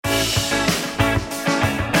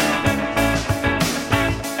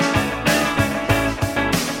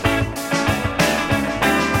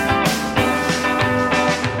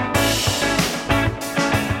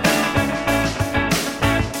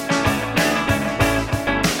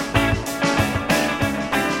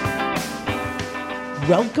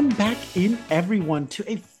Welcome back in, everyone, to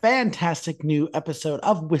a fantastic new episode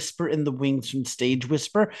of Whisper in the Wings from Stage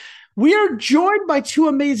Whisper. We are joined by two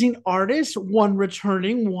amazing artists, one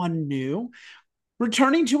returning, one new.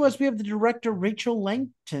 Returning to us, we have the director Rachel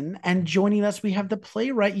Langton, and joining us, we have the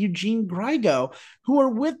playwright Eugene Grigo, who are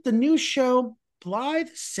with the new show Blythe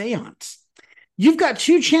Seance. You've got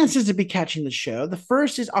two chances to be catching the show. The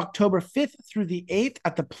first is October 5th through the 8th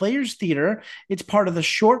at the Players Theater. It's part of the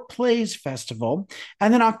Short Plays Festival.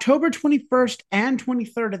 And then October 21st and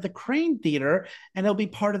 23rd at the Crane Theater, and it'll be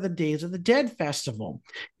part of the Days of the Dead Festival.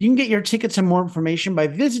 You can get your tickets and more information by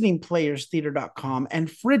visiting playerstheater.com and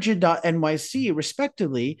frigid.nyc,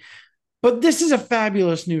 respectively. But this is a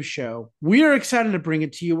fabulous new show. We are excited to bring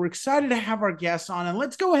it to you. We're excited to have our guests on, and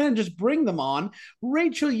let's go ahead and just bring them on.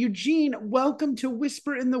 Rachel, Eugene, welcome to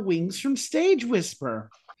Whisper in the Wings from Stage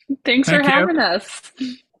Whisper. Thanks for Thank you. having us.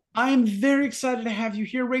 I am very excited to have you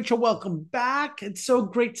here, Rachel. Welcome back. It's so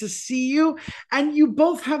great to see you. And you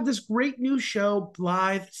both have this great new show,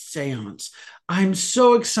 Blythe Seance. I'm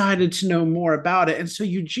so excited to know more about it. And so,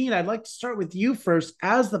 Eugene, I'd like to start with you first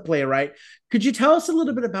as the playwright. Could you tell us a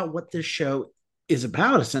little bit about what this show is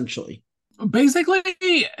about, essentially? Basically,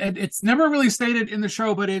 it's never really stated in the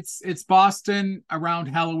show, but it's Boston around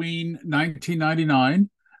Halloween 1999.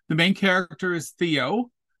 The main character is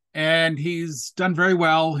Theo, and he's done very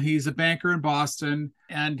well. He's a banker in Boston,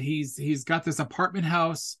 and he's got this apartment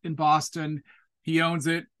house in Boston. He owns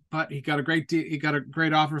it, but he got a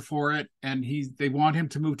great offer for it, and they want him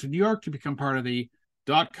to move to New York to become part of the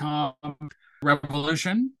 .com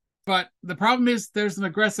revolution. But the problem is there's an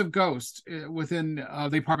aggressive ghost within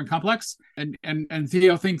the apartment complex, and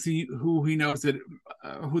Theo thinks who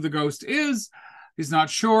the ghost is. He's not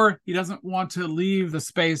sure. He doesn't want to leave the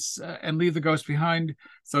space and leave the ghost behind.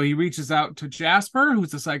 So he reaches out to Jasper,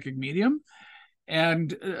 who's a psychic medium,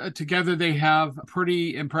 and together they have a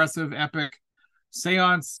pretty impressive, epic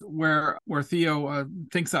seance where Theo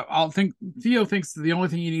thinks that Theo thinks that the only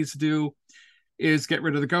thing he needs to do is get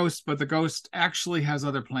rid of the ghost, but the ghost actually has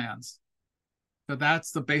other plans. So that's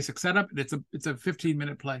the basic setup. It's a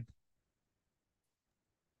 15-minute play.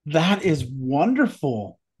 That is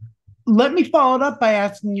wonderful. Let me follow it up by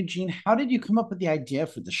asking Eugene, how did you come up with the idea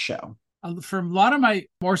for the show? For a lot of my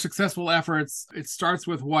more successful efforts, it starts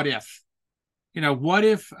with what if. What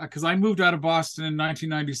if, because I moved out of Boston in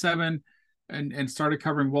 1997 and started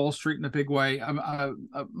covering Wall Street in a big way.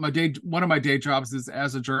 One of my day jobs is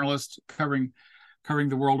as a journalist covering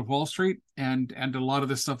the world of Wall Street and a lot of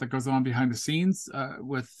the stuff that goes on behind the scenes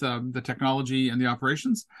with the technology and the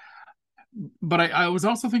operations. But I was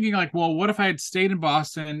also thinking, like, well, what if I had stayed in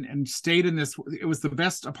Boston and stayed in this? It was the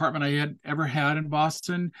best apartment I had ever had in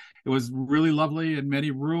Boston. It was really lovely and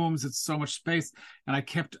many rooms. It's so much space, and I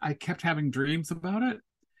kept having dreams about it.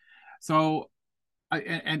 So,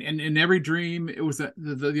 and in every dream, it was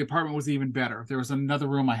the apartment was even better. There was another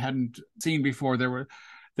room I hadn't seen before. There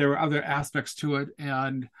were other aspects to it,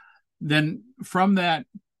 and then from that,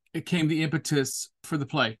 it came the impetus for the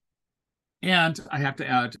play. And I have to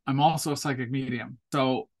add, I'm also a psychic medium.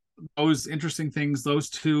 So those interesting things, those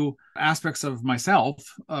two aspects of myself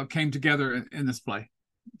came together in this play.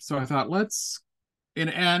 So I thought,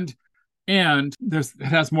 it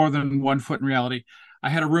has more than one foot in reality. I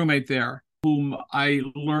had a roommate there whom I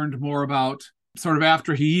learned more about sort of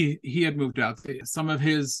after he had moved out. Some of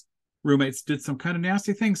his roommates did some kind of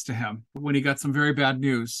nasty things to him when he got some very bad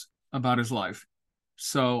news about his life.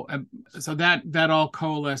 So that all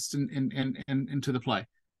coalesced into the play,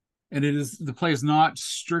 and the play is not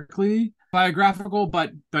strictly biographical, but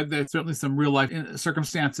there's certainly some real life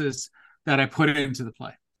circumstances that I put into the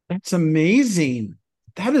play. That's amazing.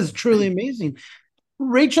 That is truly amazing.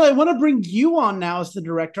 Rachel, I want to bring you on now as the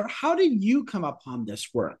director. How did you come upon this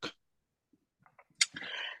work?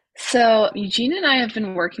 So, Eugene and I have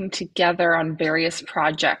been working together on various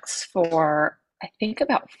projects for, I think,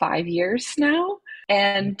 about 5 years now.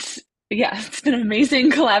 And yeah, it's been an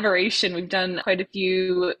amazing collaboration. We've done quite a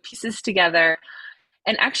few pieces together.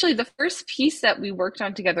 And actually, the first piece that we worked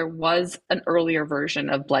on together was an earlier version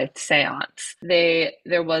of Blythe Seance.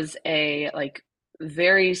 There was a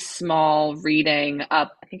very small reading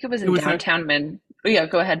up. I think it was in downtown. Oh yeah,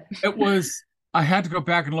 go ahead. I had to go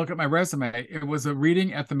back and look at my resume. It was a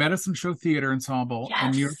reading at the Medicine Show Theater Ensemble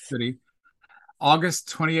in New York City, August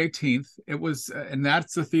 2018. It was, and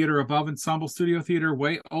that's the theater above Ensemble Studio Theater,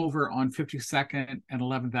 way over on 52nd and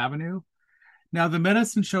 11th Avenue. Now, the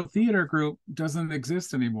Medicine Show Theater group doesn't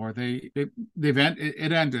exist anymore. It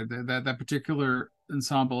ended. That particular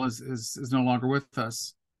ensemble is no longer with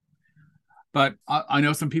us. But I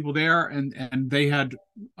know some people there, and they had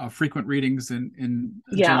frequent readings in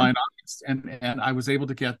July and August. announced, and I was able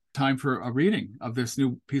to get time for a reading of this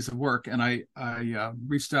new piece of work. And I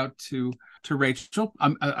reached out to Rachel.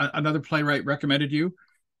 Another playwright recommended you,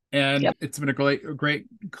 and Yep. it's been a great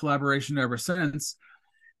collaboration ever since.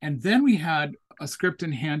 And then we had a script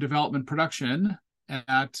in hand development production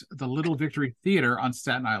at the Little Victory Theater on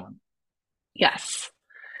Staten Island. Yes.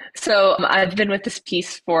 So I've been with this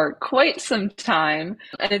piece for quite some time,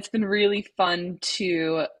 and it's been really fun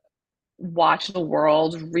to watch the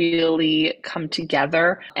world really come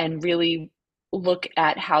together and really look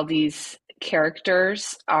at how these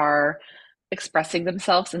characters are expressing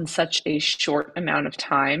themselves in such a short amount of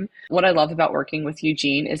time. What I love about working with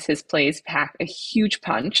Eugene is his plays pack a huge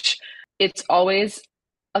punch. It's always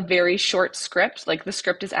a very short script. Like the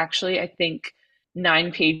script is actually, I think,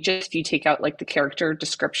 9 pages if you take out like the character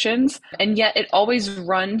descriptions. And yet it always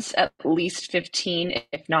runs at least 15,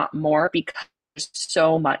 if not more, because there's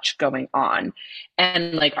so much going on.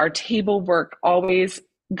 And like our table work always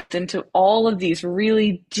gets into all of these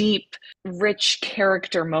really deep, rich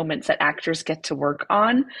character moments that actors get to work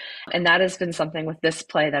on. And that has been something with this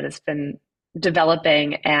play that has been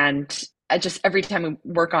developing, and just every time we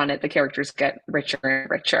work on it, the characters get richer and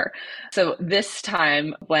richer. So this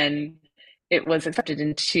time when it was accepted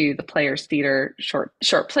into the Players Theater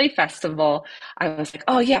short play festival, I was like,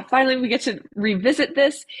 oh yeah, finally we get to revisit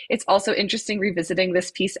this. It's also interesting revisiting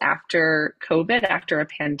this piece after COVID, after a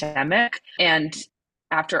pandemic, and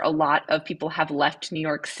after a lot of people have left New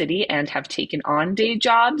York City and have taken on day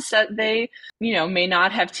jobs that they, may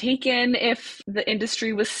not have taken if the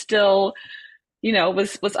industry was still,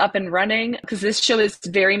 was up and running. Because this show is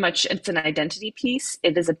very much, it's an identity piece.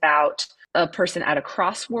 It is about a person at a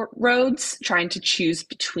crossroads trying to choose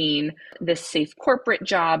between this safe corporate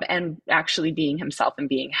job and actually being himself and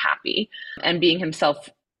being happy, and being himself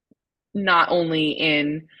not only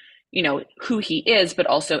in, who he is, but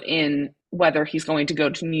also in whether he's going to go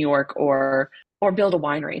to New York or build a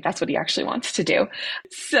winery. That's what he actually wants to do.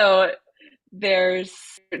 So there's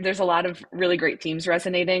a lot of really great themes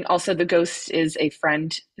resonating. Also, the ghost is a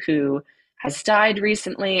friend who has died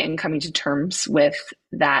recently, and coming to terms with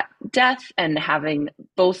that death and having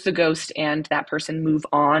both the ghost and that person move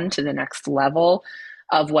on to the next level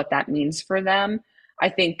of what that means for them. I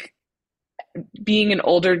think being an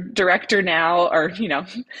older director now, or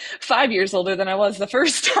 5 years older than I was the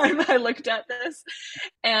first time I looked at this,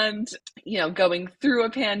 and going through a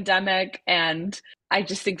pandemic, and I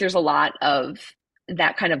just think there's a lot of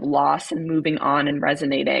that kind of loss and moving on and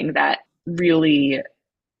resonating that really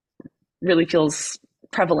feels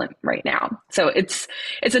prevalent right now. So it's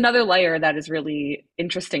another layer that is really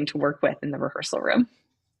interesting to work with in the rehearsal room.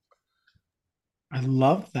 I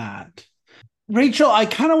love that. Rachel, I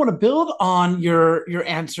kind of want to build on your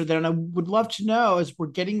answer there, and I would love to know, as we're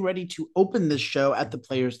getting ready to open this show at the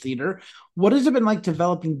Players Theater, what has it been like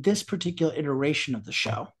developing this particular iteration of the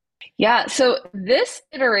show? Yeah, so this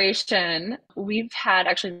iteration, we've had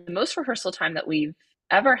actually the most rehearsal time that we've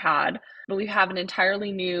ever had, but we have an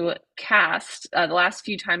entirely new cast. The last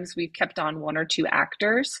few times we've kept on 1 or 2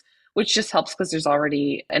 actors, which just helps because there's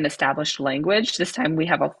already an established language. This time we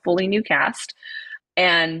have a fully new cast,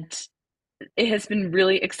 and it has been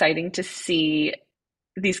really exciting to see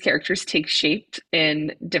these characters take shape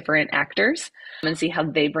in different actors and see how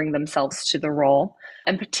they bring themselves to the role.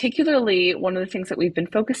 And particularly, one of the things that we've been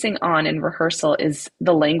focusing on in rehearsal is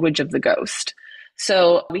the language of the ghost.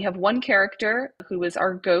 So we have one character who is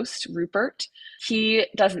our ghost, Rupert. He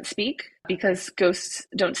doesn't speak because ghosts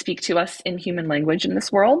don't speak to us in human language in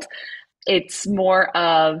this world. It's more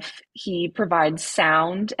of he provides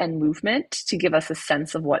sound and movement to give us a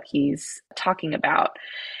sense of what he's talking about.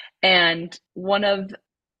 And one of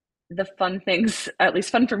the fun things, at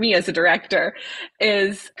least fun for me as a director,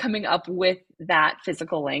 is coming up with that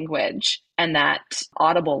physical language and that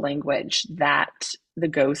audible language that the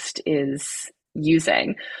ghost is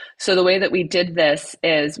using. So the way that we did this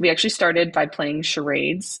is we actually started by playing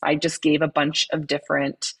charades. I just gave a bunch of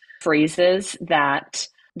different phrases that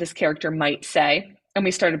this character might say, and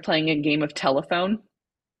we started playing a game of telephone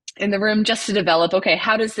in the room just to develop, okay,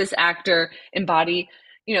 how does this actor embody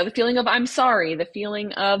the feeling of I'm sorry, the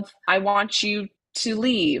feeling of I want you to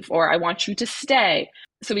leave or I want you to stay.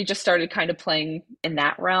 So we just started kind of playing in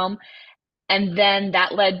that realm. And then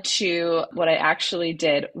that led to what I actually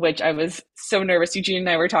did, which I was so nervous. Eugene and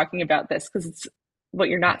I were talking about this because it's what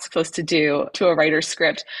you're not supposed to do to a writer's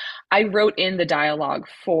script. I wrote in the dialogue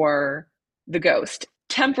for the ghost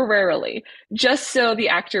temporarily, just so the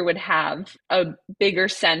actor would have a bigger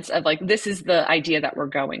sense of like, this is the idea that we're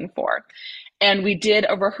going for. And we did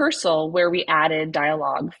a rehearsal where we added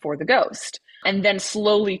dialogue for the ghost and then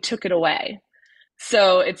slowly took it away.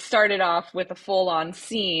 So it started off with a full on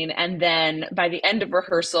scene. And then by the end of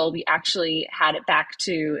rehearsal, we actually had it back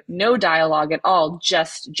to no dialogue at all,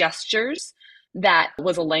 just gestures. That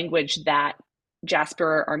was a language that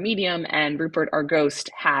Jasper, our medium, and Rupert, our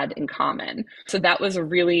ghost, had in common. So that was a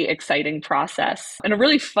really exciting process and a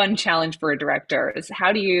really fun challenge for a director is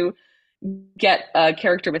how do you get a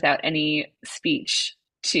character without any speech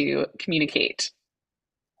to communicate?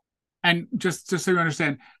 And just so you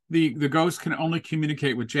understand, the ghost can only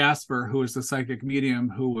communicate with Jasper, who is the psychic medium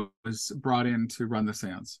who was brought in to run the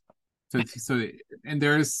seance. So and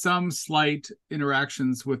there is some slight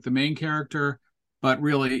interactions with the main character, but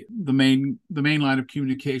really the main line of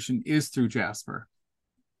communication is through Jasper.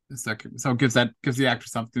 So it gives the actor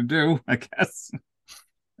something to do, I guess.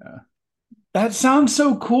 That sounds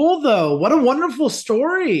so cool, though. What a wonderful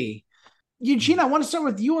story. Eugene, I want to start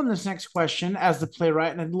with you on this next question as the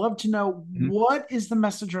playwright, and I'd love to know what is the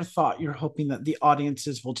message or thought you're hoping that the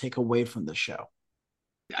audiences will take away from the show?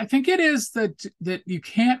 I think it is that you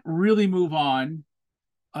can't really move on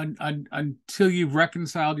until you've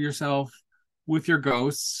reconciled yourself with your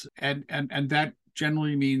ghosts, and that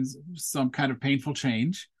generally means some kind of painful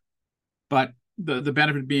change, but the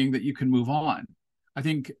benefit being that you can move on. I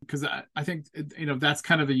think because I think that's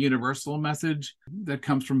kind of the universal message that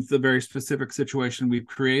comes from the very specific situation we've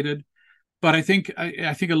created. But I think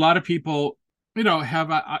a lot of people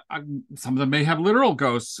have some of them may have literal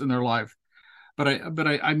ghosts in their life, but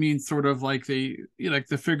I mean sort of like the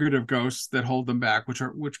figurative ghosts that hold them back,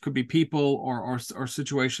 which could be people or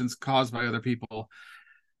situations caused by other people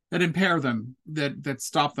that impair them, that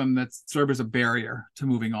stop them, that serve as a barrier to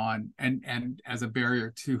moving on and as a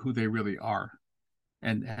barrier to who they really are.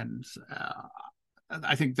 And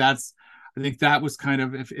I think that was kind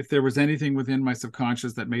of, if there was anything within my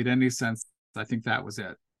subconscious that made any sense, I think that was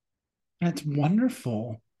it. That's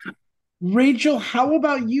wonderful. Rachel, how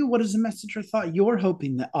about you? What is the message or thought you're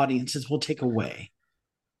hoping that audiences will take away?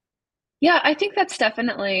 Yeah, I think that's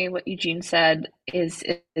definitely what Eugene said is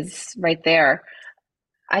right there.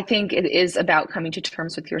 I think it is about coming to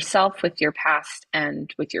terms with yourself, with your past,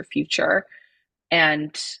 and with your future,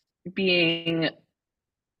 and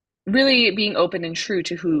really being open and true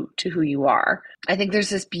to who you are. I think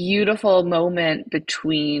there's this beautiful moment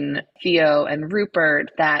between Theo and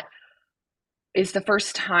Rupert that is the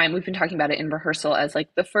first time we've been talking about it in rehearsal as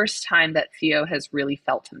like the first time that Theo has really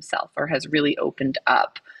felt himself or has really opened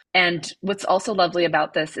up. And what's also lovely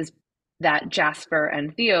about this is that Jasper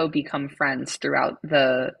and Theo become friends throughout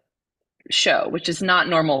the show, which is not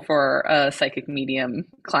normal for a psychic medium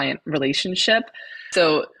client relationship.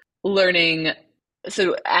 So adding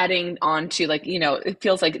on to it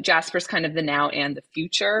feels like Jasper's kind of the now and the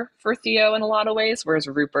future for Theo in a lot of ways, whereas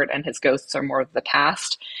Rupert and his ghosts are more of the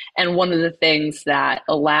past. And one of the things that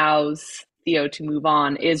allows Theo to move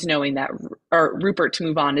on is or Rupert to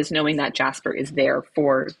move on is knowing that Jasper is there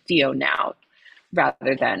for Theo now,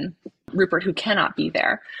 rather than Rupert who cannot be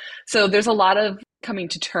there. So there's a lot of coming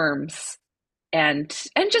to terms and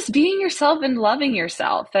just being yourself and loving your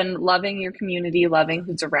community, loving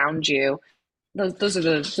who's around you. Those are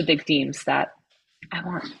the big themes that I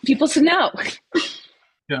want people to know.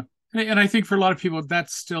 Yeah. And I think for a lot of people,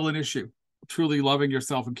 that's still an issue, truly loving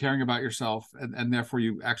yourself and caring about yourself. And therefore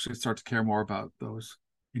you actually start to care more about those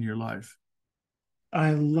in your life.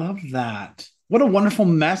 I love that. What a wonderful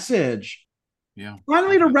message. Yeah.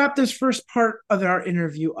 Finally, to wrap this first part of our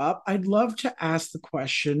interview up, I'd love to ask the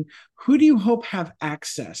question, who do you hope have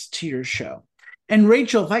access to your show? And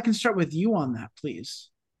Rachel, if I can start with you on that, please.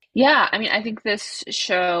 Yeah, I mean, I think this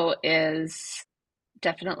show is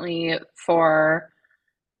definitely for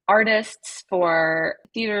artists, for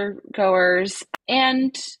theater goers,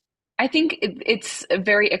 and I think it's a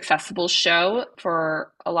very accessible show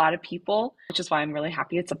for a lot of people, which is why I'm really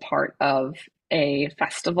happy it's a part of a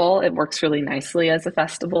festival. It works really nicely as a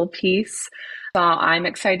festival piece. So I'm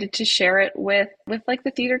excited to share it with like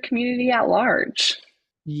the theater community at large.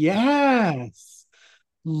 Yes.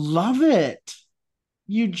 Love it.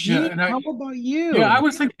 Eugene, how about you? Yeah, I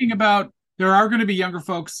was thinking about there are going to be younger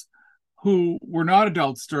folks who were not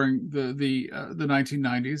adults during the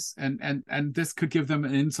 1990s, and this could give them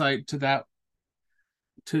an insight to that,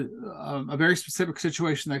 to a very specific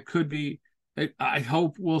situation that could be, I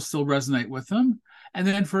hope, will still resonate with them. And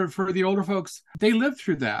then for the older folks, they lived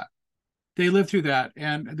through that.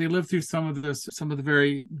 And they lived through some of the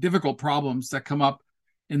very difficult problems that come up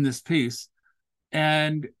in this piece,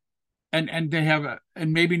 and they have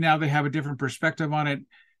and maybe now they have a different perspective on it,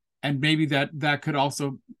 and maybe that could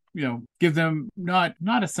also give them not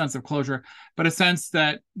a sense of closure, but a sense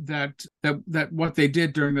that what they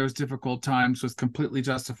did during those difficult times was completely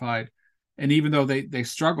justified, And even though they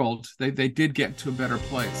struggled, they did get to a better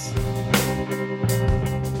place.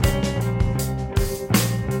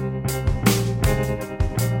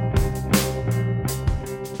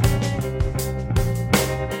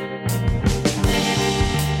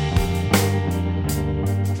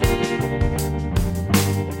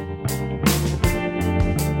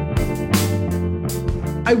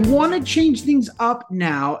 I want to change things up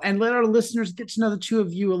now and let our listeners get to know the two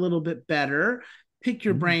of you a little bit better. Pick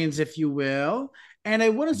your brains, if you will. And I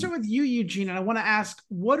want to start with you, Eugene, and I want to ask,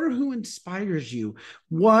 what or who inspires you?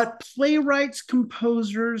 What playwrights,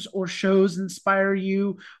 composers, or shows inspire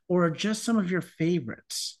you, or are just some of your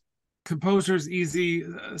favorites? Composers, easy,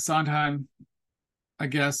 Sondheim, I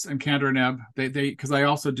guess, and Kander and Ebb. They because I'm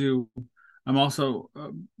also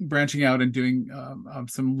branching out and doing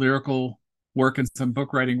some lyrical work and some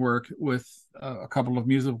book writing work with a couple of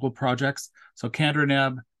musical projects. So Kander and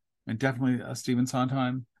Ebb, and definitely Stephen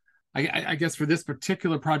Sondheim. I guess for this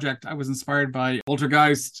particular project, I was inspired by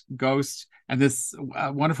Poltergeist, Ghost, and this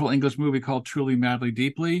wonderful English movie called Truly, Madly,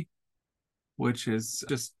 Deeply, which is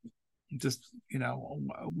just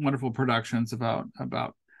wonderful productions about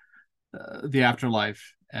the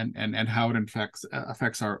afterlife and how it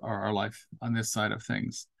affects our life on this side of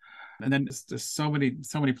things. And then there's so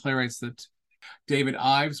many playwrights that David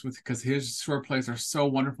Ives, because his short plays are so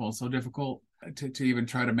wonderful and so difficult to even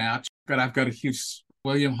try to match. But I've got a huge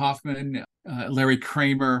William Hoffman, Larry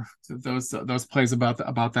Kramer. Those plays about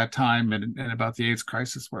that time and about the AIDS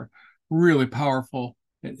crisis were really powerful.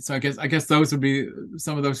 So I guess those would be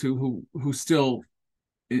some of those who still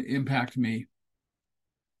impact me.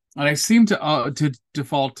 And I seem to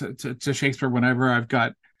default to Shakespeare whenever I've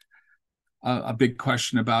got a big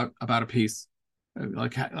question about a piece.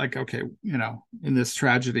 Like okay, in this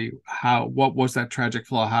tragedy, what was that tragic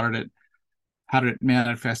flaw? How did it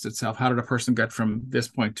manifest itself? How did a person get from this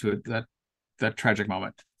point to that tragic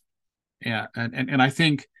moment? Yeah, and I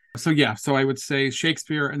think so. Yeah, so I would say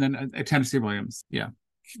Shakespeare, and then Tennessee Williams. Yeah,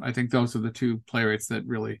 I think those are the two playwrights that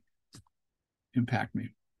really impact me.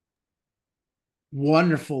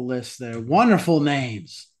 Wonderful list there. Wonderful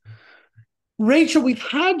names. Rachel, we've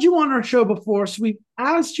had you on our show before, so we've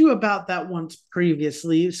asked you about that once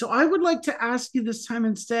previously. So I would like to ask you this time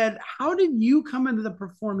instead, how did you come into the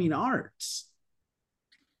performing arts?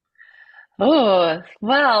 Oh,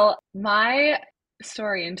 well, my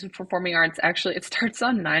story into performing arts actually it starts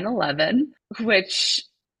on 9/11, which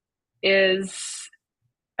is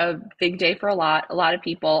a big day for a lot of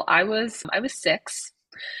people. I was 6.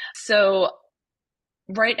 So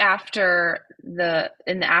right after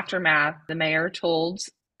in the aftermath, the mayor told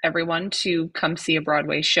everyone to come see a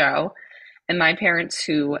Broadway show. And my parents,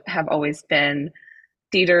 who have always been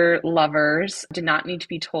theater lovers, did not need to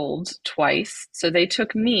be told twice. So they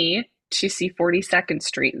took me to see 42nd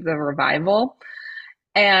Street, the revival,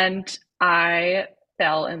 and I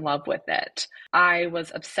fell in love with it. I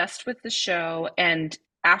was obsessed with the show, and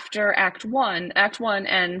after Act 1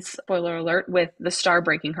 ends, spoiler alert, with the star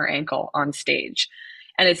breaking her ankle on stage.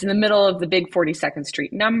 And it's in the middle of the big 42nd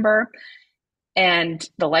Street number. And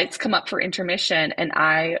the lights come up for intermission, and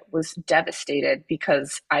I was devastated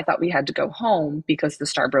because I thought we had to go home because the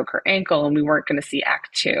star broke her ankle and we weren't going to see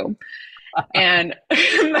Act 2. And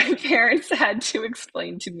my parents had to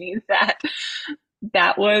explain to me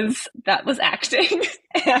that was acting,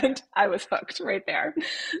 and I was hooked right there.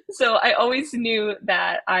 So I always knew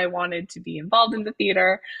that I wanted to be involved in the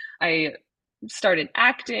theater. I started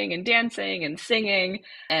acting and dancing and singing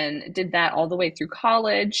and did that all the way through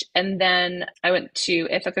college. And then I went to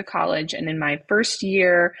Ithaca College, and in my first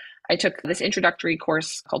year, I took this introductory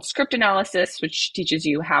course called script analysis, which teaches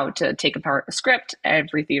you how to take apart a script.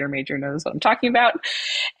 Every theater major knows what I'm talking about.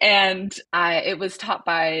 And it was taught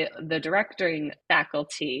by the directing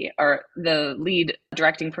faculty, or the lead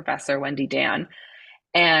directing professor, Wendy Dan.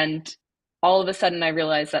 And all of a sudden, I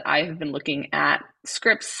realized that I have been looking at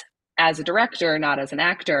scripts as a director, not as an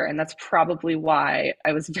actor. And that's probably why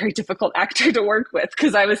I was a very difficult actor to work with,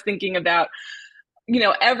 because I was thinking about,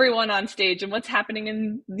 everyone on stage and what's happening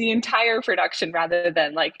in the entire production, rather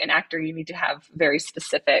than like an actor. You need to have very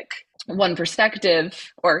specific one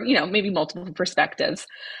perspective, or, maybe multiple perspectives.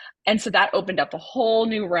 And so that opened up a whole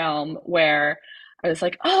new realm where I was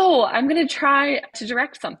like, oh, I'm going to try to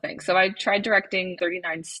direct something. So I tried directing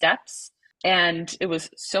 39 Steps, and it was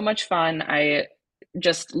so much fun. I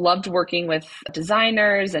just loved working with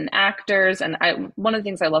designers and actors. And one of the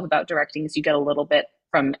things I love about directing is you get a little bit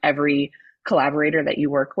from every collaborator that you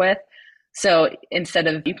work with. So instead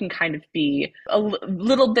of, you can kind of be a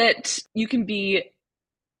little bit, you can be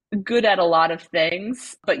good at a lot of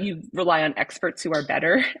things, but you rely on experts who are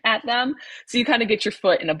better at them. So you kind of get your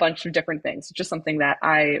foot in a bunch of different things, which is something that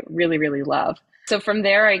I really, really love. So from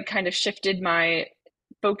there, I kind of shifted my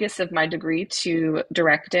focus of my degree to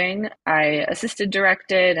directing. I assisted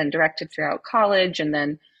directed and directed throughout college, and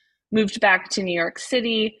then moved back to New York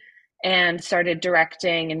City and started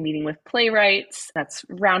directing and meeting with playwrights. That's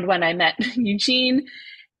around when I met Eugene.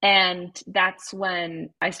 And that's when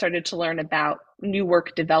I started to learn about new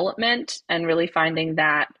work development and really finding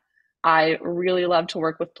that I really love to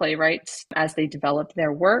work with playwrights as they develop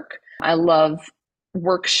their work. I love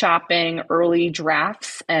workshopping early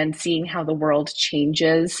drafts and seeing how the world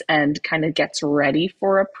changes and kind of gets ready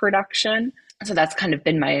for a production. So that's kind of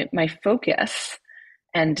been my focus.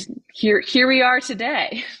 And here we are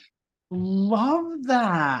today. Love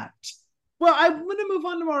that. Well, I'm going to move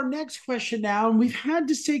on to our next question now. And we've had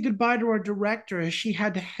to say goodbye to our director as she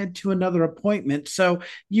had to head to another appointment. So,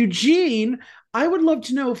 Eugene, I would love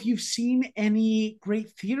to know if you've seen any great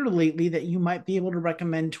theater lately that you might be able to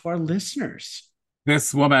recommend to our listeners.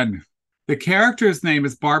 This woman, the character's name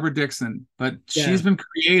is Barbara Dixon, but she's been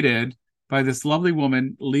created by this lovely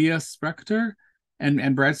woman, Leah Spector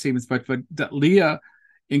and Brad Stevens. But Leah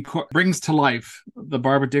brings to life the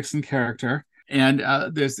Barbara Dixon character. And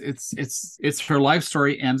it's her life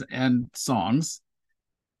story and songs,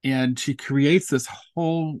 and she creates this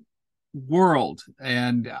whole world.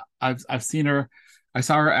 And I've seen her. I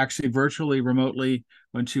saw her actually virtually, remotely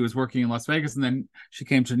when she was working in Las Vegas, and then she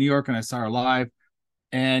came to New York, and I saw her live.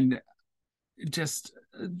 And just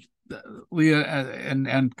Leah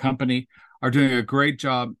and company are doing a great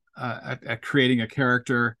job at creating a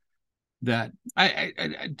character that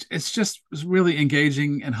it's just really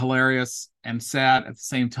engaging and hilarious and sad at the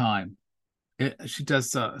same time. She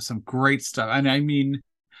does some great stuff, and I mean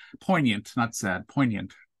poignant, not sad,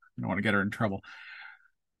 poignant. I don't want to get her in trouble.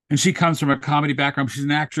 And she comes from a comedy background. She's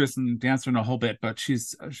an actress and dancer and a whole bit, but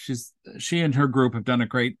she and her group have done a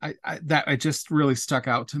great. That it just really stuck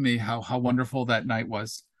out to me how wonderful that night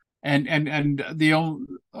was. And the old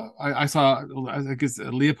I saw, I guess,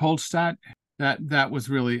 Leopoldstadt. That was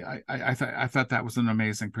really, I thought that was an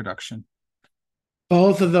amazing production.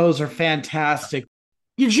 Both of those are fantastic.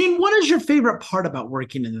 Eugene, what is your favorite part about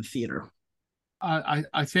working in the theater?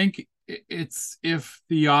 I think it's if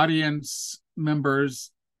the audience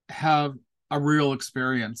members have a real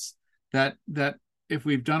experience, that if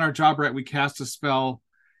we've done our job right, we cast a spell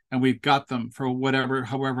and we've got them for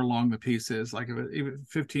however long the piece is, like even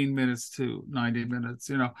 15 minutes to 90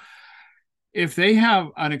 minutes, if they have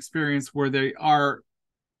an experience where they are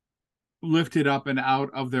lifted up and out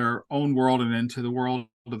of their own world and into the world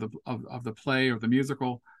of the play or the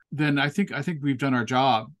musical, then I think we've done our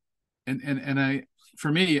job. And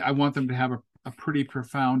for me, I want them to have a pretty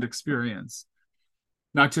profound experience,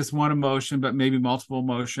 not just one emotion, but maybe multiple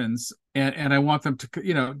emotions. And I want them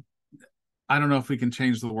to, I don't know if we can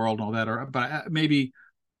change the world and all that, but maybe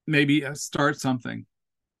start something,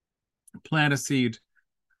 plant a seed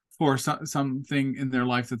for something in their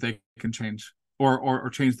life that they can change, or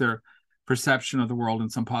change their perception of the world in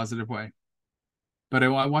some positive way. But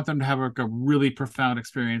I want them to have a really profound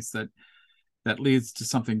experience that leads to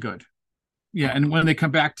something good. Yeah, and when they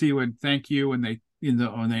come back to you and thank you, and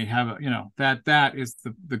when they have that is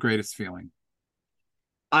the greatest feeling.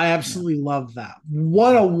 I absolutely love that.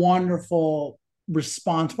 What a wonderful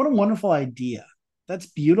response! What a wonderful idea! That's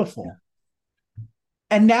beautiful. Yeah.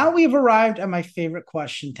 And now we've arrived at my favorite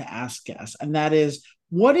question to ask guests, and that is,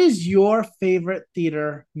 what is your favorite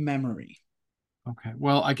theater memory? Okay.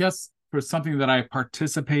 Well, I guess for something that I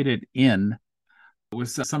participated in, it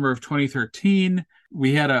was the summer of 2013.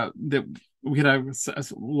 We had a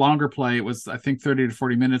longer play. It was, I think, 30 to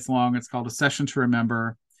 40 minutes long. It's called A Session to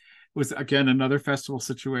Remember. It was, again, another festival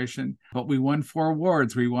situation, but we won 4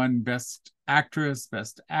 awards. We won Best Actress,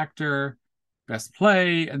 Best Actor, Best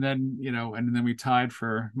Play, and then we tied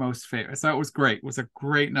for Most Favorite. So it was great. It was a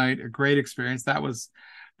great night, a great experience.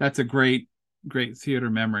 That's a great theater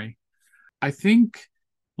memory. I think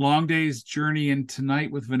Long Day's Journey into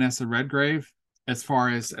Night with Vanessa Redgrave, as far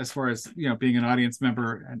as being an audience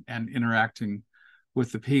member and interacting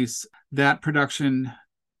with the piece, that production.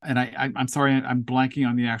 And I'm sorry, I'm blanking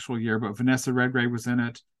on the actual year, but Vanessa Redgrave was in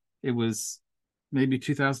it. It was maybe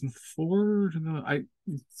 2004.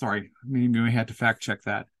 Maybe we had to fact check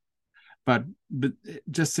that. But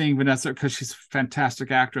just seeing Vanessa, because she's a fantastic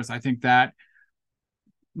actress, I think that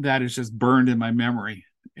is just burned in my memory.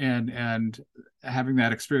 And having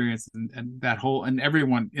that experience and that whole, and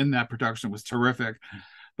everyone in that production was terrific,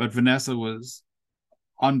 but Vanessa was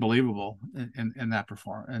unbelievable in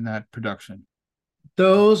that production.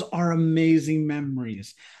 Those are amazing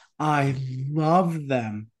memories. I love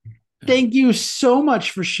them. Yeah. Thank you so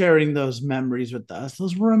much for sharing those memories with us.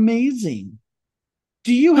 Those were amazing.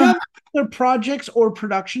 Do you have other projects or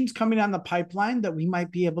productions coming on the pipeline that we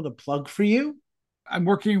might be able to plug for you? I'm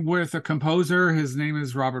working with a composer. His name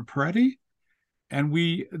is Robert Peretti, and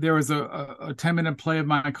there was a 10-minute play of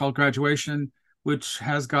mine called Graduation, which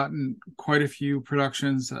has gotten quite a few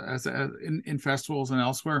productions in festivals and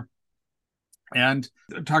elsewhere. And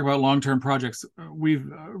talk about long-term projects. We've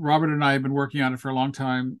Robert and I have been working on it for a long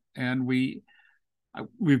time, and we've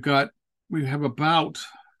got we have about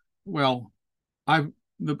well, I've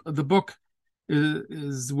the book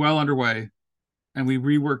is well underway, and we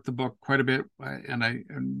reworked the book quite a bit,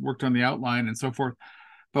 and worked on the outline and so forth.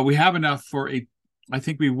 But we have enough I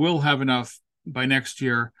think we will have enough by next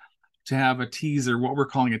year to have a teaser, what we're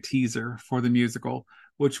calling a teaser for the musical,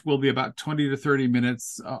 which will be about 20 to 30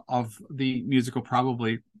 minutes of the musical,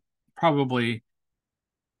 probably,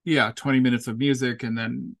 yeah, 20 minutes of music and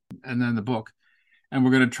then the book. And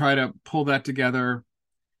we're going to try to pull that together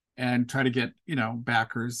and try to get,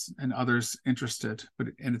 backers and others interested.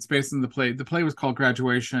 And it's based on the play. The play was called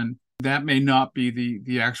Graduation. That may not be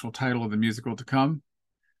the actual title of the musical to come,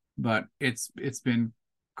 but it's been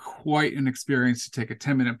quite an experience to take a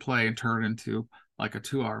 10-minute play and turn it into like a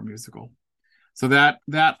 2-hour musical. So that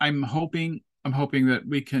I'm hoping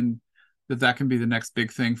that can be the next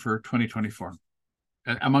big thing for 2024,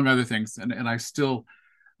 among other things. And I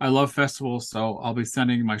love festivals, so I'll be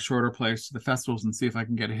sending my shorter plays to the festivals and see if I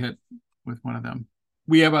can get a hit with one of them.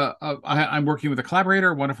 We have I'm working with a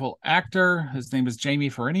collaborator, a wonderful actor. His name is Jamie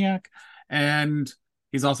Fariniak, and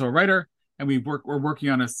he's also a writer. And we're working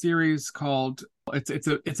on a series called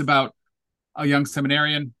it's about a young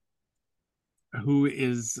seminarian who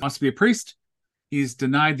wants to be a priest. He's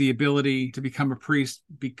denied the ability to become a priest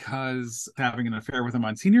because having an affair with a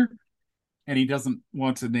Monsignor, and he doesn't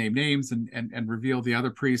want to name names and reveal the other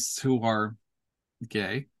priests who are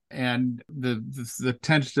gay. And the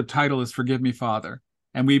tentative title is "Forgive Me, Father."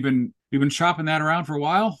 And we've been shopping that around for a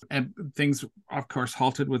while, and things, of course,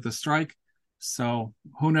 halted with the strike. So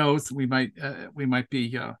who knows? We might get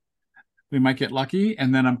lucky.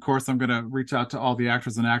 And then, of course, I'm going to reach out to all the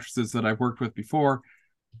actors and actresses that I've worked with before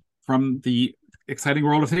from the exciting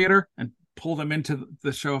world of theater and pull them into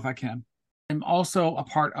the show if I can. I'm also a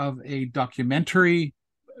part of a documentary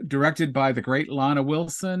directed by the great Lana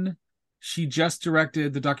Wilson. She just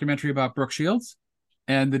directed the documentary about Brooke Shields,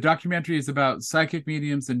 and the documentary is about psychic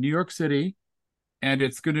mediums in New York City, and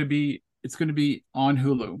it's going to be on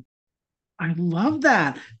Hulu. I love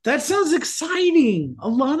that. That sounds exciting. A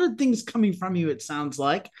lot of things coming from you, it sounds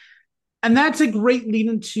like. And that's a great lead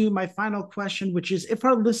into my final question, which is if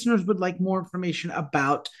our listeners would like more information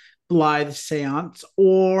about Blythe Seance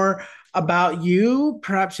or about you,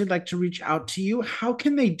 perhaps they'd like to reach out to you, how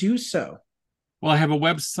can they do so? Well, I have a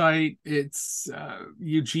website. It's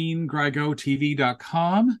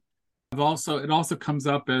EugeneGraigotTV.com. It also comes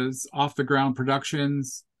up as Off the Ground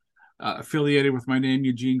Productions, affiliated with my name,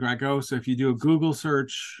 Eugene Graigot. So if you do a Google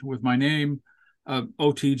search with my name,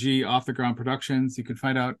 OTG, Off the Ground Productions, you can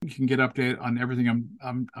get update on everything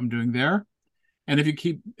I'm doing there. And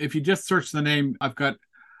if you just search the name, I've got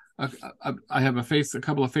I have a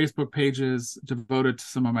couple of Facebook pages devoted to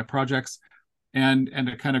some of my projects, and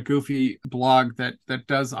a kind of goofy blog that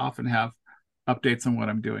does often have updates on what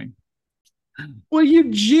I'm doing. Well,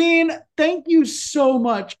 Eugene, thank you so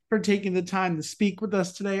much for taking the time to speak with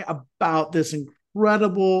us today about this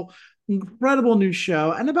incredible new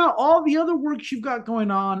show and about all the other works you've got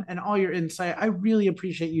going on and all your insight. I really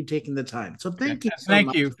appreciate you taking the time. So thank you so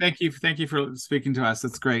much. Thank you for speaking to us.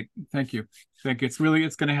 It's great. Thank you. It's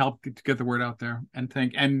going to help to get the word out there. And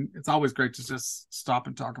it's always great to just stop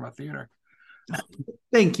and talk about theater.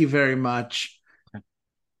 Thank you very much.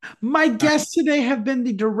 My guests today have been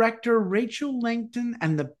the director Rachel Langton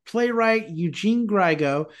and the playwright Eugene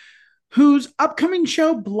Graigot, whose upcoming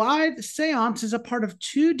show Blythe Seance is a part of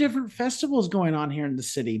 2 different festivals going on here in the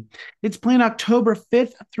city. It's playing October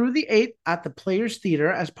 5th through the 8th at the Players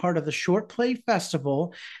Theater as part of the Short Play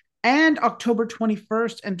Festival, and October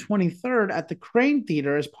 21st and 23rd at the Crane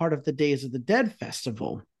Theater as part of the Days of the Dead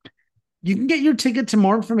Festival. You can get your ticket to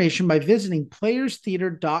more information by visiting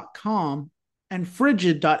playerstheater.com and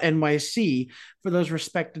frigid.nyc for those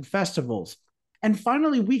respected festivals. And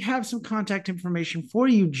finally, we have some contact information for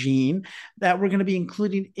Eugene that we're going to be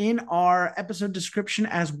including in our episode description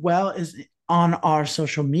as well as on our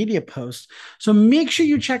social media posts. So make sure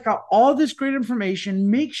you check out all this great information.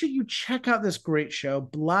 Make sure you check out this great show,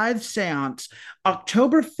 Blythe Seance,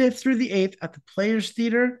 October 5th through the 8th at the Players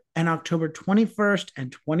Theater and October 21st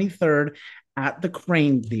and 23rd at the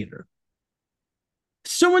Crane Theater.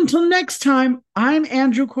 So until next time, I'm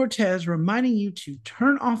Andrew Cortez reminding you to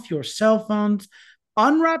turn off your cell phones,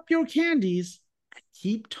 unwrap your candies, and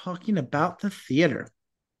keep talking about the theater.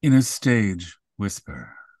 In a stage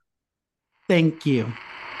whisper. Thank you.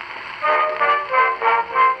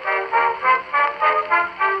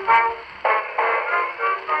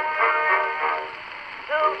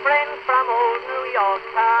 From old New York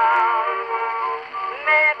town,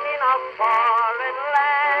 met in a foreign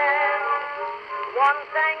land. One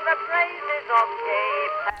sang the praises of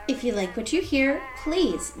Cape Town. If you like what you hear,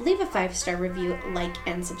 please leave a 5-star review, like,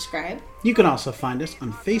 and subscribe. You can also find us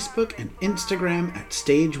on Facebook and Instagram at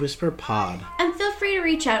Stage Whisper Pod. And feel free to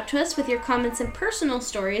reach out to us with your comments and personal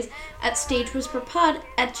stories at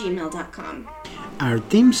stagewhisperpod@gmail.com. Our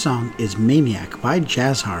theme song is Maniac by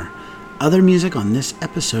Jazzar. Other music on this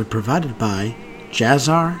episode provided by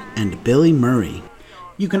Jazzar and Billy Murray.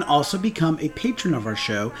 You can also become a patron of our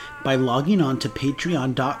show by logging on to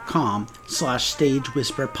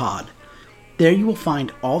patreon.com/stagewhisperpod. There you will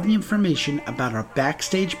find all the information about our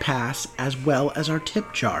backstage pass as well as our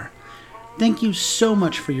tip jar. Thank you so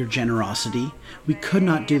much for your generosity. We could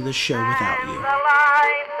not do this show without you.